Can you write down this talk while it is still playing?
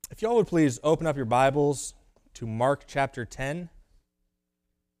If y'all would please open up your Bibles to Mark chapter 10.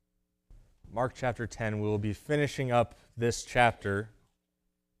 Mark chapter 10, we will be finishing up this chapter,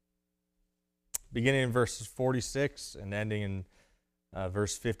 beginning in verses 46 and ending in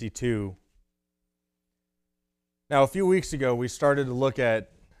verse 52. Now, a few weeks ago, we started to look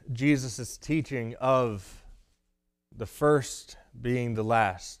at Jesus' teaching of the first being the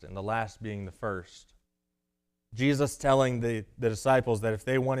last and the last being the first. Jesus telling the disciples that if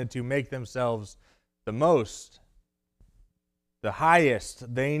they wanted to make themselves the most, the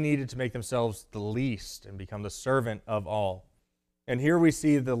highest, they needed to make themselves the least and become the servant of all. And here we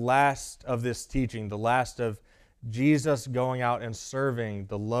see the last of this teaching, the last of Jesus going out and serving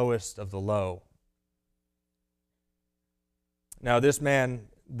the lowest of the low. Now, this man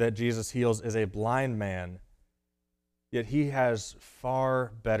that Jesus heals is a blind man, yet he has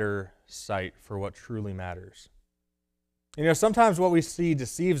far better sight for what truly matters. You know, sometimes what we see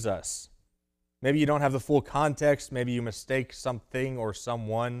deceives us. Maybe you don't have the full context. Maybe you mistake something or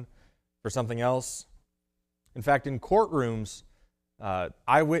someone for something else. In fact, in courtrooms,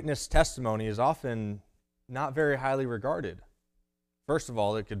 eyewitness testimony is often not very highly regarded. First of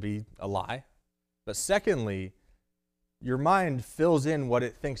all, it could be a lie. But secondly, your mind fills in what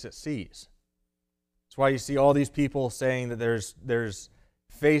it thinks it sees. That's why you see all these people saying that there's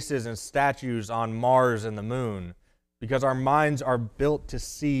faces and statues on Mars and the moon, because our minds are built to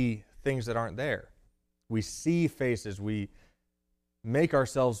see things that aren't there. We see faces. We make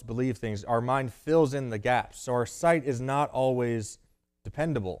ourselves believe things. Our mind fills in the gaps. So our sight is not always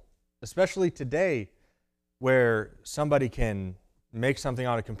dependable, especially today where somebody can make something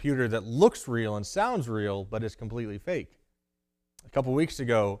on a computer that looks real and sounds real, but is completely fake. A couple weeks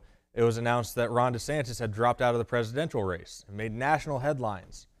ago, it was announced that Ron DeSantis had dropped out of the presidential race and made national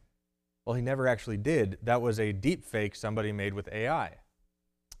headlines. Well, he never actually did. That was a deep fake somebody made with AI.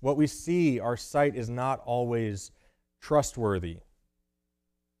 What we see, our sight is not always trustworthy.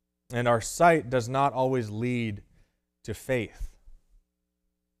 And our sight does not always lead to faith.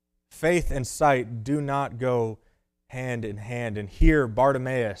 Faith and sight do not go hand in hand. And here,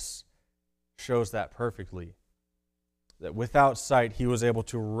 Bartimaeus shows that perfectly. That without sight, he was able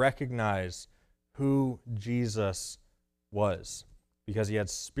to recognize who Jesus was, because he had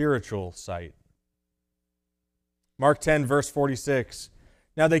spiritual sight. Mark 10, verse 46.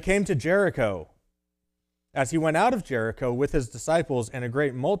 Now they came to Jericho. As he went out of Jericho with his disciples and a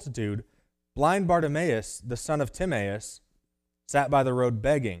great multitude, blind Bartimaeus, the son of Timaeus, sat by the road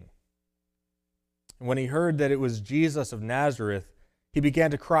begging. And when he heard that it was Jesus of Nazareth, he began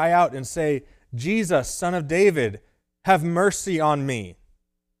to cry out and say, Jesus, son of David, have mercy on me.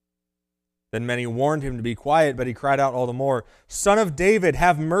 Then many warned him to be quiet, but he cried out all the more, Son of David,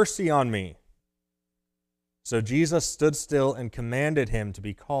 have mercy on me. So Jesus stood still and commanded him to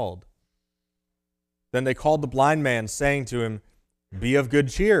be called. Then they called the blind man, saying to him, Be of good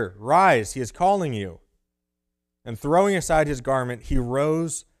cheer, rise, he is calling you. And throwing aside his garment, he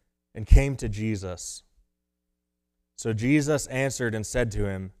rose and came to Jesus. So Jesus answered and said to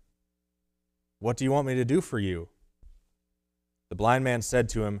him, What do you want me to do for you? The blind man said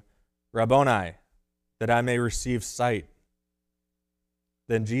to him, Rabboni, that I may receive sight.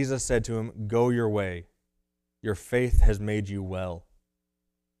 Then Jesus said to him, Go your way. Your faith has made you well.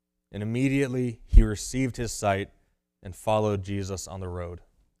 And immediately he received his sight and followed Jesus on the road.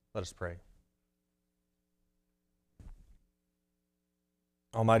 Let us pray.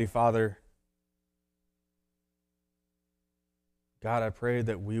 Almighty Father, God, I pray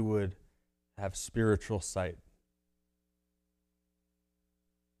that we would have spiritual sight.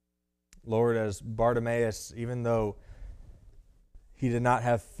 Lord, as Bartimaeus, even though he did not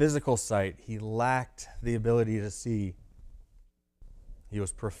have physical sight, he lacked the ability to see. He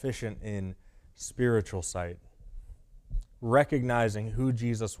was proficient in spiritual sight, recognizing who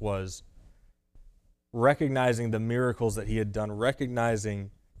Jesus was, recognizing the miracles that he had done,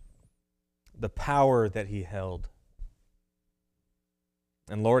 recognizing the power that he held.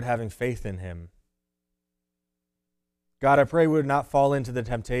 And Lord, having faith in him. God, I pray we would not fall into the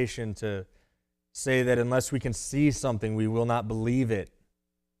temptation to say that unless we can see something, we will not believe it.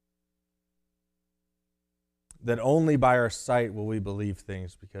 That only by our sight will we believe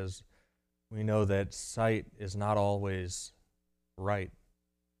things, because we know that sight is not always right.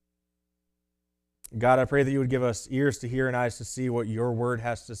 God, I pray that you would give us ears to hear and eyes to see what your word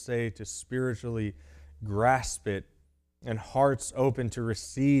has to say, to spiritually grasp it, and hearts open to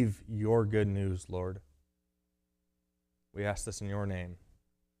receive your good news, Lord. We ask this in your name.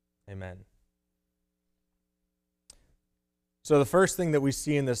 Amen. So the first thing that we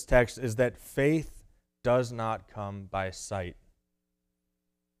see in this text is that faith does not come by sight.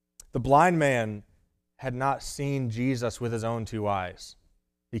 The blind man had not seen Jesus with his own two eyes.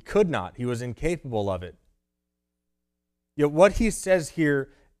 He could not. He was incapable of it. Yet what he says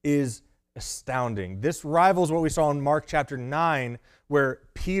here is astounding. This rivals what we saw in Mark chapter 9, where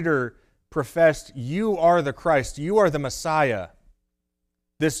Peter professed, "You are the Christ, you are the Messiah."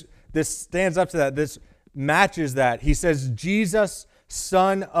 This stands up to that. This matches that. He says, "Jesus,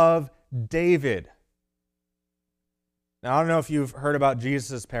 son of David." Now, I don't know if you've heard about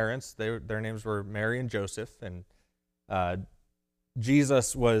Jesus' parents. Their names were Mary and Joseph, and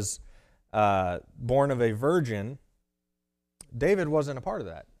Jesus was born of a virgin. David wasn't a part of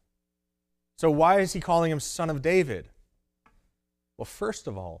that. So why is he calling him son of David? Well, first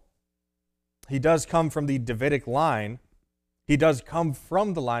of all, he does come from the Davidic line. He does come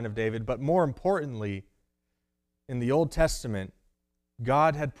from the line of David, but more importantly, in the Old Testament,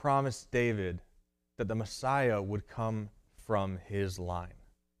 God had promised David that the Messiah would come from his line.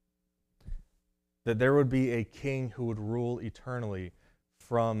 That there would be a king who would rule eternally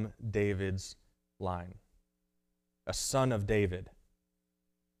from David's line. A son of David.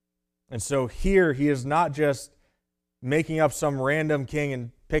 And so here he is not just making up some random king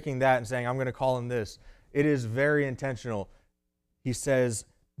and picking that and saying, "I'm going to call him this." It is very intentional. He says,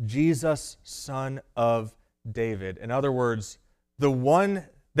 "Jesus, son of David." In other words, the one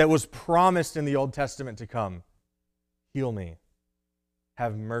that was promised in the Old Testament to come. Heal me.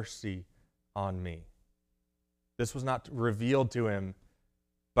 Have mercy on me. This was not revealed to him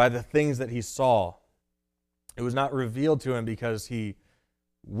by the things that he saw. It was not revealed to him because he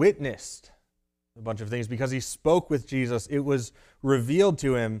witnessed a bunch of things, because he spoke with Jesus. It was revealed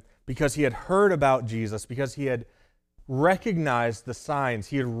to him because he had heard about Jesus, because he had recognized the signs.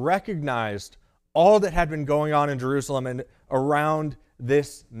 He had recognized all that had been going on in Jerusalem and around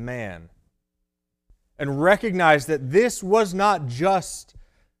this man. And recognized that this was not just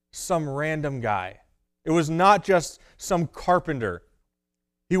some random guy. It was not just some carpenter.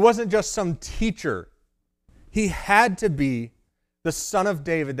 He wasn't just some teacher. He had to be the son of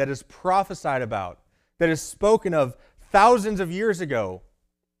David that is prophesied about, that is spoken of thousands of years ago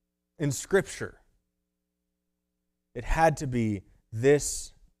in Scripture. It had to be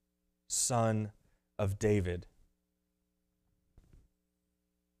this son of David.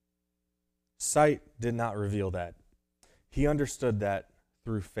 Sight did not reveal that. He understood that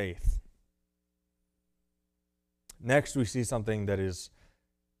through faith. Next, we see something that it's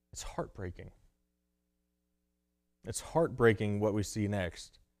heartbreaking. It's heartbreaking what we see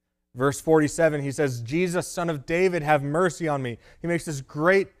next. Verse 47, he says, "Jesus, son of David, have mercy on me." He makes this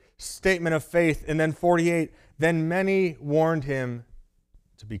great statement of faith. And then 48, then many warned him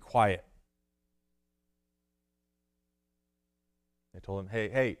to be quiet. They told him,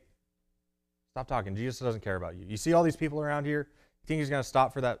 hey, stop talking. Jesus doesn't care about you. You see all these people around here? You think he's going to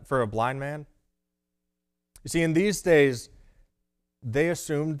stop for a blind man? You see, in these days, they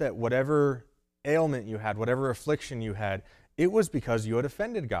assumed that whatever ailment you had, whatever affliction you had, it was because you had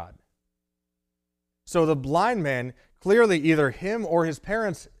offended God. So the blind man, clearly either him or his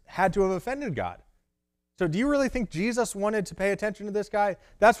parents had to have offended God. So do you really think Jesus wanted to pay attention to this guy?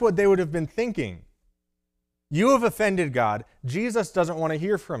 That's what they would have been thinking. You have offended God. Jesus doesn't want to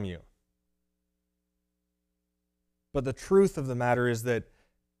hear from you. But the truth of the matter is that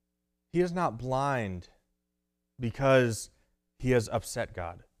he is not blind because he has upset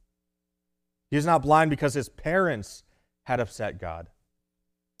God. He is not blind because his parents had upset God.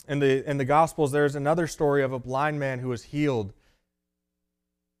 In the Gospels, there's another story of a blind man who was healed.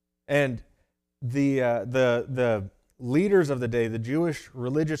 And the leaders of the day, the Jewish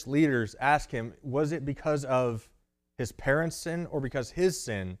religious leaders, ask him, was it because of his parents' sin or because his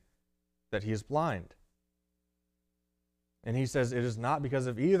sin that he is blind? And he says it is not because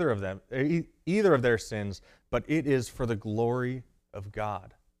of either of their sins, but it is for the glory of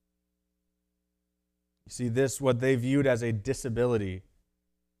God. You see, this, what they viewed as a disability,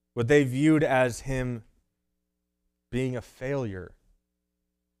 what they viewed as him being a failure,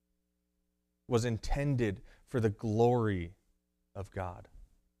 was intended for the glory of God.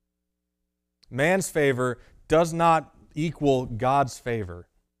 Man's favor does not equal God's favor.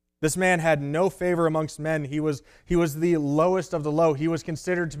 This man had no favor amongst men. He was the lowest of the low. He was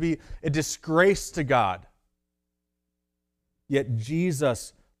considered to be a disgrace to God. Yet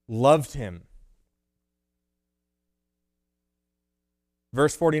Jesus loved him.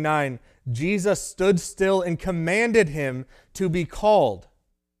 Verse 49, Jesus stood still and commanded him to be called.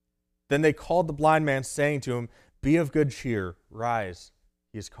 Then they called the blind man, saying to him, "Be of good cheer, rise,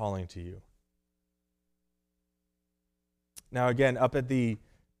 he is calling to you." Now again, up at the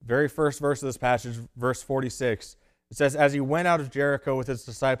very first verse of this passage, verse 46, It says, as he went out of Jericho with his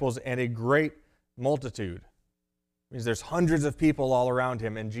disciples and a great multitude. It means there's hundreds of people all around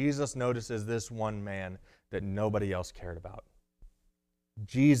him, and Jesus notices this one man that nobody else cared about.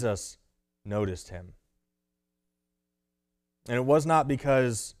 Jesus noticed him. And it was not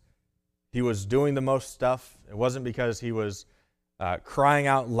because he was doing the most stuff. It wasn't because he was crying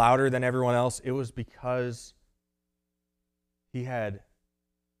out louder than everyone else. It was because he had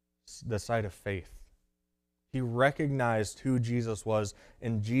the sight of faith. He recognized who Jesus was,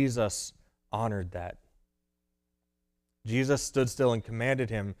 and Jesus honored that. Jesus stood still and commanded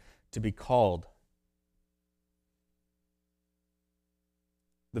him to be called.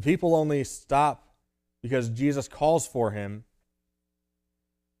 The people only stop because Jesus calls for him.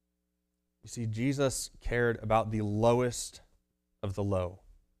 You see, Jesus cared about the lowest of the low.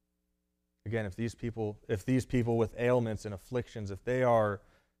 Again, if these people with ailments and afflictions, if they are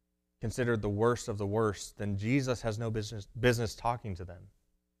considered the worst of the worst, then Jesus has no business talking to them.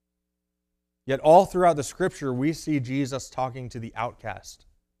 Yet all throughout the Scripture, we see Jesus talking to the outcast,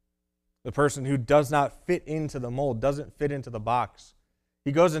 the person who does not fit into the mold, doesn't fit into the box.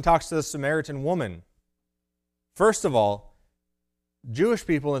 He goes and talks to the Samaritan woman. First of all, Jewish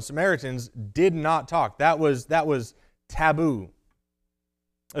people and Samaritans did not talk. That was taboo.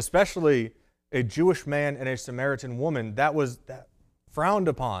 Especially a Jewish man and a Samaritan woman, that frowned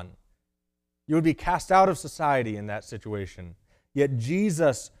upon. You would be cast out of society in that situation. Yet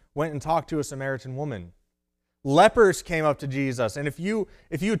Jesus went and talked to a Samaritan woman. Lepers came up to Jesus, and if you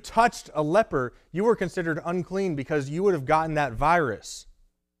touched a leper, you were considered unclean because you would have gotten that virus.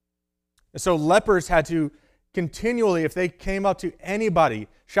 And so lepers had to continually, if they came up to anybody,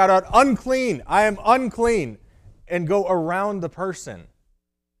 shout out, "Unclean, I am unclean," and go around the person.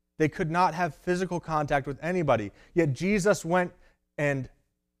 They could not have physical contact with anybody. Yet Jesus went and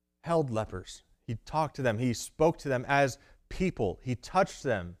held lepers. He talked to them. He spoke to them as people. He touched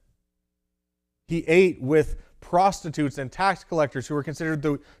them. He ate with prostitutes and tax collectors who were considered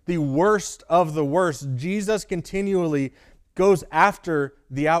the worst of the worst. Jesus continually goes after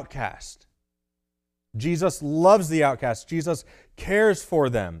the outcast. Jesus loves the outcast. Jesus cares for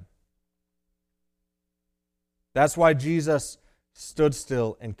them. That's why Jesus stood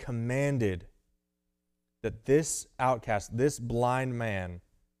still and commanded that this outcast, this blind man,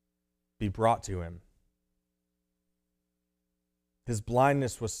 be brought to him. His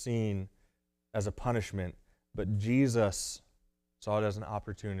blindness was seen as a punishment, but Jesus saw it as an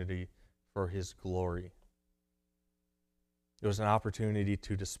opportunity for his glory. It was an opportunity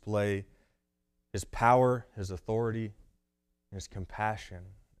to display his power, his authority, his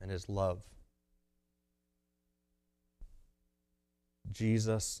compassion, and his love.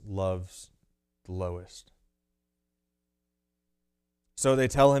 Jesus loves the lowest. So they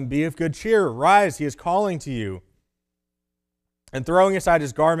tell him, "Be of good cheer, rise, he is calling to you." And throwing aside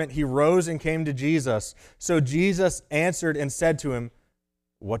his garment, he rose and came to Jesus. So Jesus answered and said to him,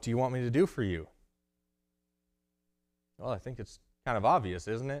 "What do you want me to do for you?" Well, I think it's kind of obvious,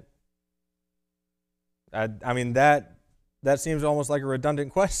 isn't it? I mean, that seems almost like a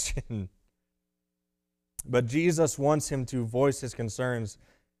redundant question. But Jesus wants him to voice his concerns.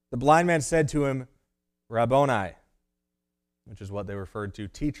 The blind man said to him, "Rabboni," which is what they referred to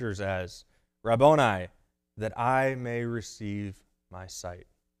teachers as, "Rabboni, that I may receive my sight."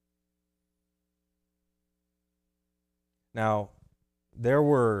 Now, there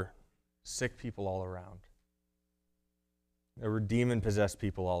were sick people all around. There were demon-possessed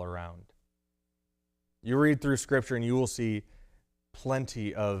people all around. You read through Scripture and you will see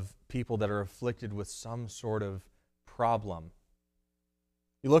plenty of people that are afflicted with some sort of problem.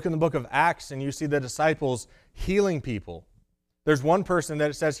 You look in the book of Acts and you see the disciples healing people. There's one person that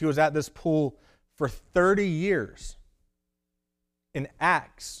it says he was at this pool for 30 years in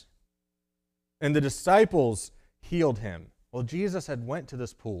Acts, and the disciples healed him. Well, Jesus had went to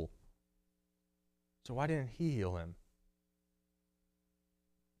this pool, so why didn't he heal him?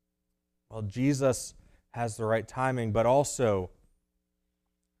 Well, Jesus has the right timing, but also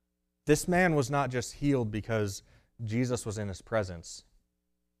this man was not just healed because Jesus was in his presence.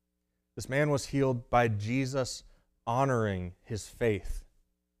 This man was healed by Jesus honoring his faith.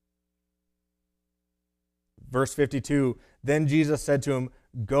 Verse 52, then Jesus said to him,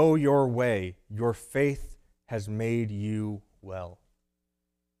 "Go your way, your faith has made you well."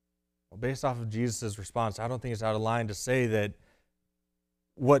 Well, based off of Jesus' response, I don't think it's out of line to say that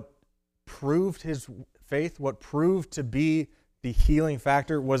what proved his faith, what proved to be the healing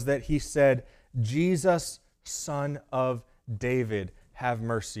factor, was that he said, "Jesus, Son of David, have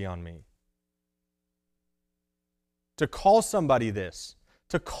mercy on me." To call somebody this,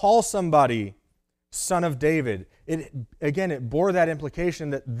 to call somebody Son of David. It bore that implication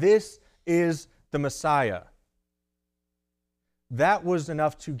that this is the Messiah. That was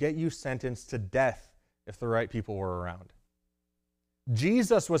enough to get you sentenced to death if the right people were around.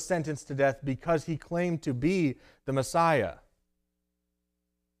 Jesus was sentenced to death because he claimed to be the Messiah.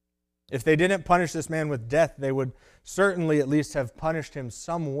 If they didn't punish this man with death, they would certainly at least have punished him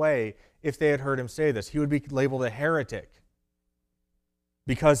some way if they had heard him say this. He would be labeled a heretic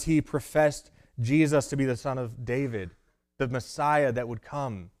because he professed Jesus to be the Son of David, the Messiah that would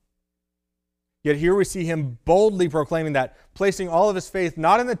come. Yet here we see him boldly proclaiming that, placing all of his faith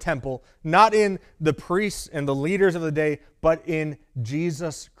not in the temple, not in the priests and the leaders of the day, but in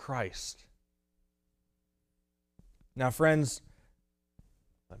Jesus Christ. Now, friends,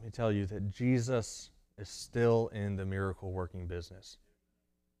 let me tell you that Jesus is still in the miracle-working business.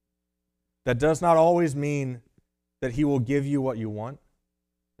 That does not always mean that he will give you what you want.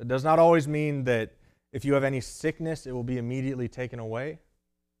 It does not always mean that if you have any sickness, it will be immediately taken away.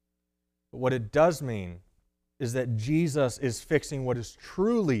 But what it does mean is that Jesus is fixing what is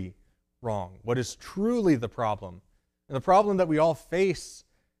truly wrong, what is truly the problem. And the problem that we all face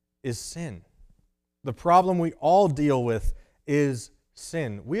is sin. The problem we all deal with is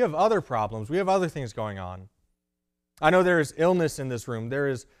sin. We have other problems. We have other things going on. I know there is illness in this room. There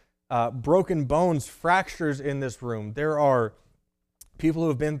is broken bones, fractures in this room. There are people who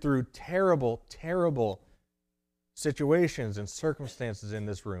have been through terrible, terrible situations and circumstances in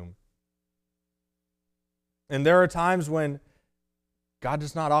this room. And there are times when God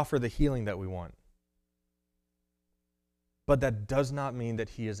does not offer the healing that we want. But that does not mean that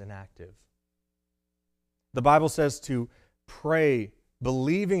he is inactive. The Bible says to pray,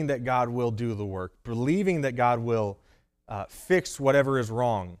 believing that God will do the work, believing that God will fix whatever is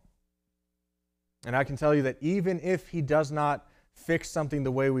wrong. And I can tell you that even if he does not fix something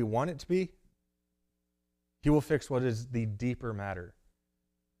the way we want it to be, he will fix what is the deeper matter,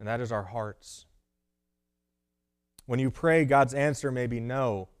 and that is our hearts. When you pray, God's answer may be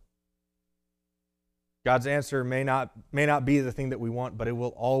no. God's answer may not be the thing that we want, but it will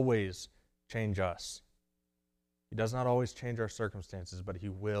always change us. He does not always change our circumstances, but he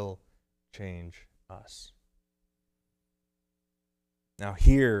will change us. Now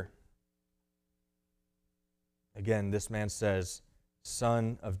here, again, this man says,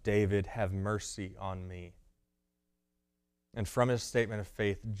 Son of David, have mercy on me. And from his statement of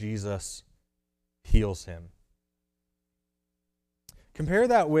faith, Jesus heals him. Compare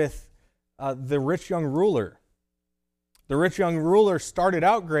that with the rich young ruler. The rich young ruler started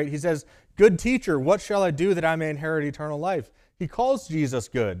out great. He says, Good teacher, what shall I do that I may inherit eternal life? He calls Jesus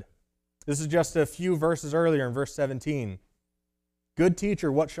good. This is just a few verses earlier in verse 17. Good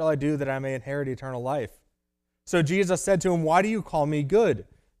teacher, what shall I do that I may inherit eternal life? So Jesus said to him, Why do you call me good?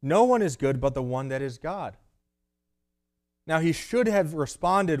 No one is good but the one that is God. Now he should have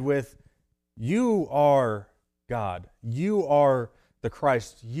responded with, You are God. You are the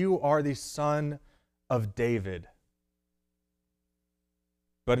Christ. You are the Son of David.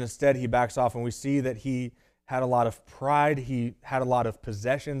 But instead he backs off, and we see that he had a lot of pride, he had a lot of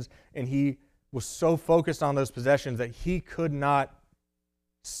possessions, and he was so focused on those possessions that he could not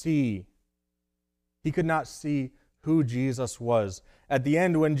see who Jesus was. At the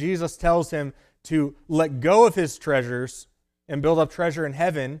end, when Jesus tells him to let go of his treasures and build up treasure in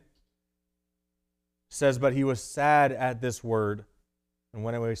heaven, says, But he was sad at this word and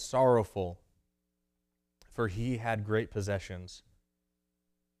went away sorrowful, for he had great possessions.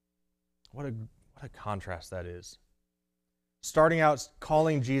 What a contrast that is. Starting out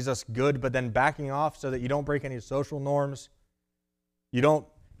calling Jesus good, but then backing off so that you don't break any social norms. You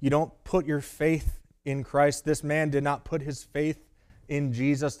don't put your faith in Christ. This man did not put his faith in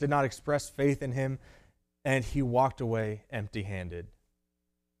Jesus, did not express faith in him, and he walked away empty-handed.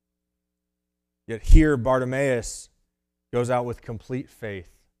 Yet here Bartimaeus goes out with complete faith.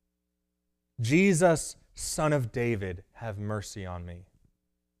 Jesus, Son of David, have mercy on me.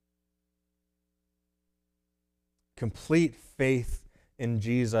 Complete faith in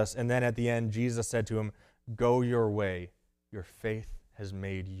Jesus. And then at the end, Jesus said to him, Go your way. Your faith has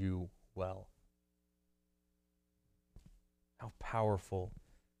made you well. How powerful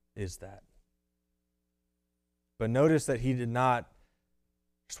is that? But notice that he did not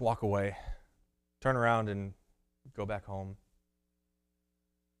just walk away, turn around and go back home.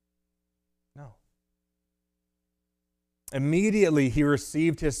 No. Immediately he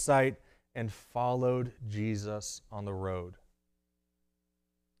received his sight and followed Jesus on the road.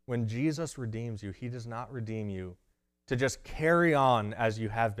 When Jesus redeems you, he does not redeem you to just carry on as you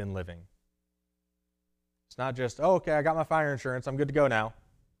have been living. It's not just, okay, I got my fire insurance, I'm good to go now.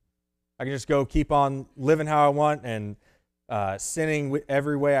 I can just go keep on living how I want and sinning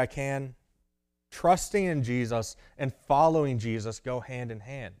every way I can. Trusting in Jesus and following Jesus go hand in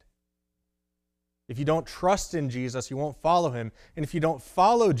hand. If you don't trust in Jesus, you won't follow him. And if you don't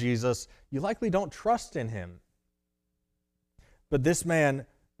follow Jesus, you likely don't trust in him. But this man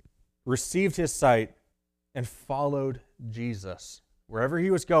received his sight and followed Jesus. Wherever he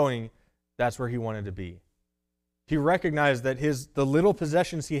was going, that's where he wanted to be. He recognized that the little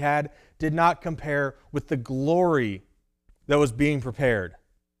possessions he had did not compare with the glory that was being prepared.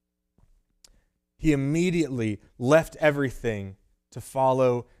 He immediately left everything to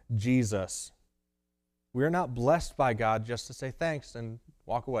follow Jesus. We are not blessed by God just to say thanks and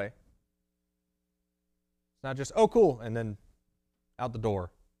walk away. It's not just, oh, cool, and then out the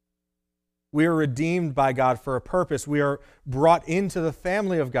door. We are redeemed by God for a purpose. We are brought into the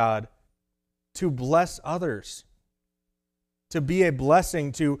family of God to bless others, to be a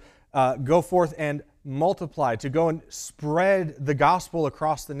blessing, to go forth and multiply, to go and spread the gospel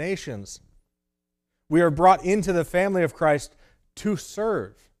across the nations. We are brought into the family of Christ to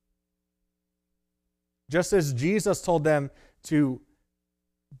serve. Just as Jesus told them to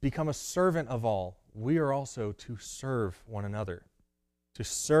become a servant of all, we are also to serve one another, to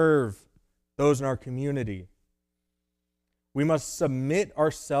serve those in our community. We must submit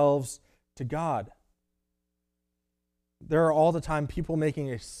ourselves to God. There are all the time people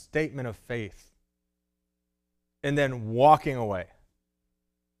making a statement of faith and then walking away.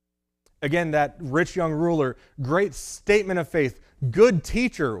 Again, that rich young ruler, great statement of faith, good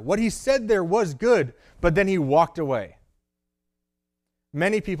teacher. What he said there was good, but then he walked away.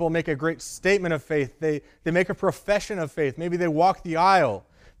 Many people make a great statement of faith. They make a profession of faith. Maybe they walk the aisle.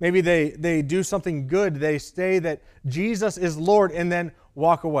 Maybe they do something good. They say that Jesus is Lord and then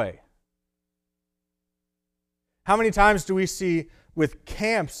walk away. How many times do we see with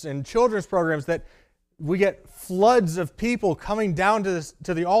camps and children's programs that we get floods of people coming down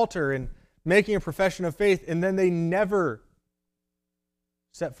to the altar and making a profession of faith, and then they never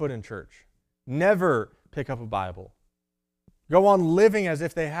set foot in church, never pick up a Bible, go on living as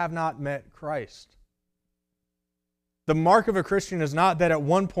if they have not met Christ? The mark of a Christian is not that at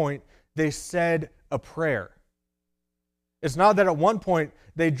one point they said a prayer. It's not that at one point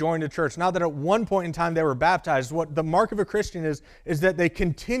they joined a church, not that at one point in time they were baptized. What the mark of a Christian is that they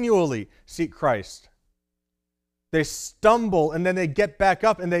continually seek Christ. They stumble and then they get back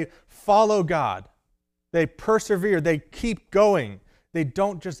up and they follow God. They persevere. They keep going. They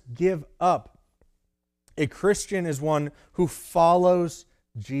don't just give up. A Christian is one who follows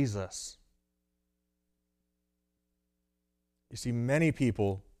Jesus. You see, many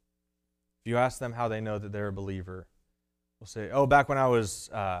people, if you ask them how they know that they're a believer, will say, oh, back when I was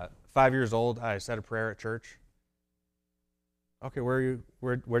 5 years old, I said a prayer at church. Okay, where do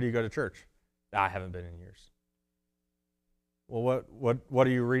you go to church? I haven't been in years. Well, what are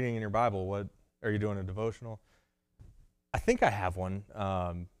you reading in your Bible? What are you doing, a devotional? I think I have one.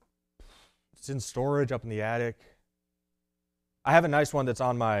 It's in storage up in the attic. I have a nice one that's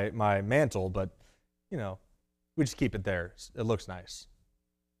on my mantle, but, we just keep it there. It looks nice.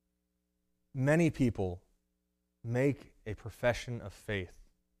 Many people make a profession of faith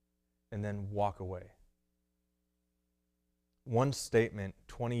and then walk away. One statement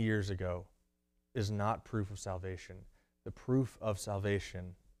 20 years ago is not proof of salvation. The proof of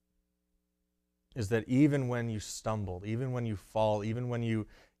salvation is that even when you stumble, even when you fall, even when you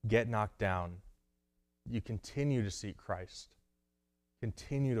get knocked down, you continue to seek Christ.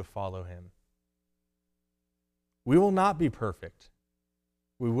 Continue to follow him. We will not be perfect.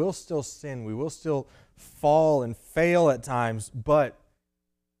 We will still sin. We will still fall and fail at times, but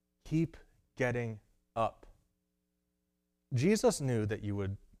keep getting up. Jesus knew that you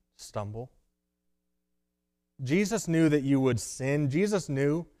would stumble. Jesus knew that you would sin. Jesus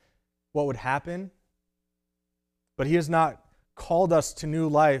knew what would happen. But he has not called us to new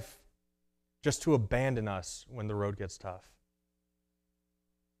life just to abandon us when the road gets tough.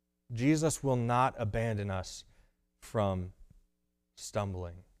 Jesus will not abandon us from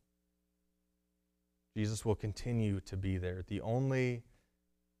stumbling. Jesus will continue to be there. The only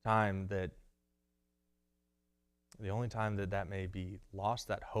time that may be lost,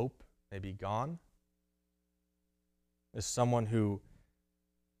 that hope may be gone, is someone who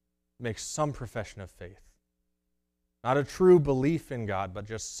makes some profession of faith. Not a true belief in God, but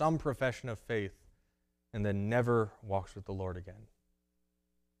just some profession of faith, and then never walks with the Lord again.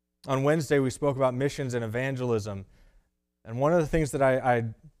 On Wednesday, we spoke about missions and evangelism, and one of the things that I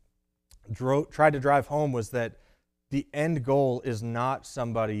tried to drive home was that the end goal is not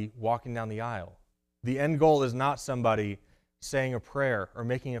somebody walking down the aisle. The end goal is not somebody saying a prayer or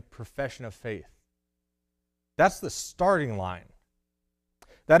making a profession of faith. That's the starting line.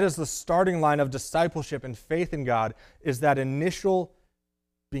 That is the starting line of discipleship and faith in God, is that initial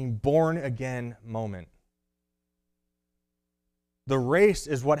being born again moment. The race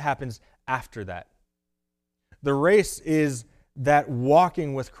is what happens after that. The race is that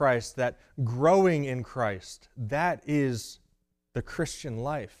walking with Christ, that growing in Christ. That is the Christian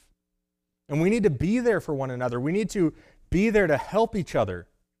life. And we need to be there for one another. We need to be there to help each other.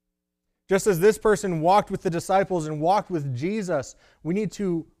 Just as this person walked with the disciples and walked with Jesus, we need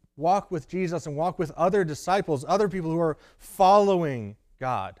to walk with Jesus and walk with other disciples, other people who are following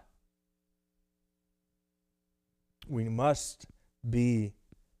God. We must be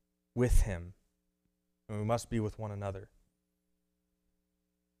with Him, and we must be with one another.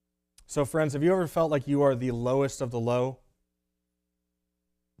 So friends, have you ever felt like you are the lowest of the low?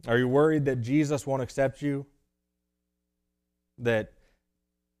 Are you worried that Jesus won't accept you? That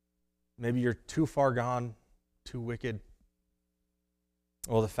maybe you're too far gone, too wicked?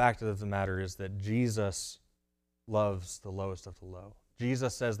 Well, the fact of the matter is that Jesus loves the lowest of the low.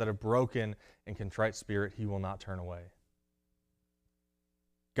 Jesus says that a broken and contrite spirit He will not turn away.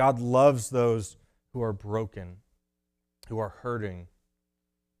 God loves those who are broken, who are hurting,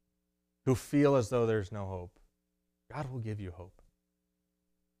 who feel as though there's no hope. God will give you hope.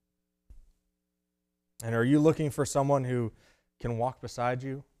 And are you looking for someone who can walk beside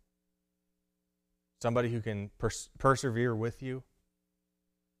you? Somebody who can persevere with you?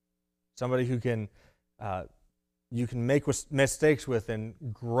 Somebody who can you can make mistakes with and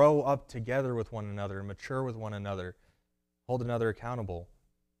grow up together with one another and mature with one another, hold another accountable?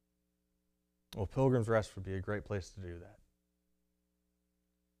 Well, Pilgrim's Rest would be a great place to do that.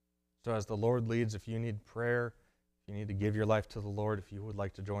 So as the Lord leads, if you need prayer, if you need to give your life to the Lord, if you would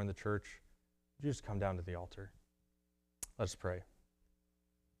like to join the church, you just come down to the altar. Let's pray.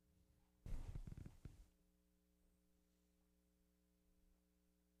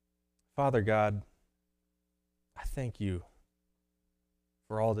 Father God, I thank you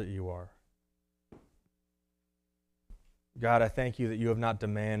for all that you are. God, I thank you that you have not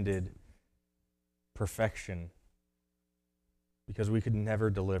demanded perfection because we could never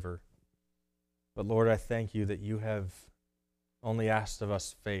deliver. But Lord, I thank you that you have only asked of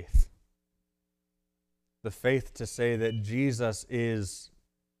us faith. The faith to say that Jesus is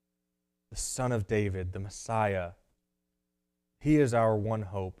the Son of David, the Messiah. He is our one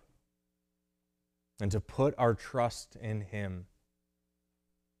hope. And to put our trust in Him.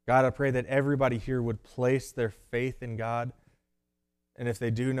 God, I pray that everybody here would place their faith in God. And if they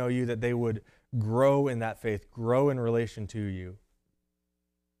do know you, that they would grow in that faith, grow in relation to you.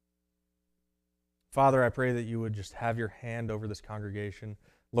 Father, I pray that you would just have your hand over this congregation.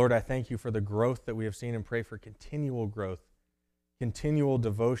 Lord, I thank you for the growth that we have seen and pray for continual growth, continual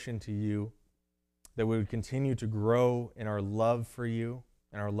devotion to you, that we would continue to grow in our love for you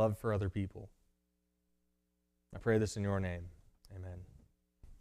and our love for other people. I pray this in your name. Amen.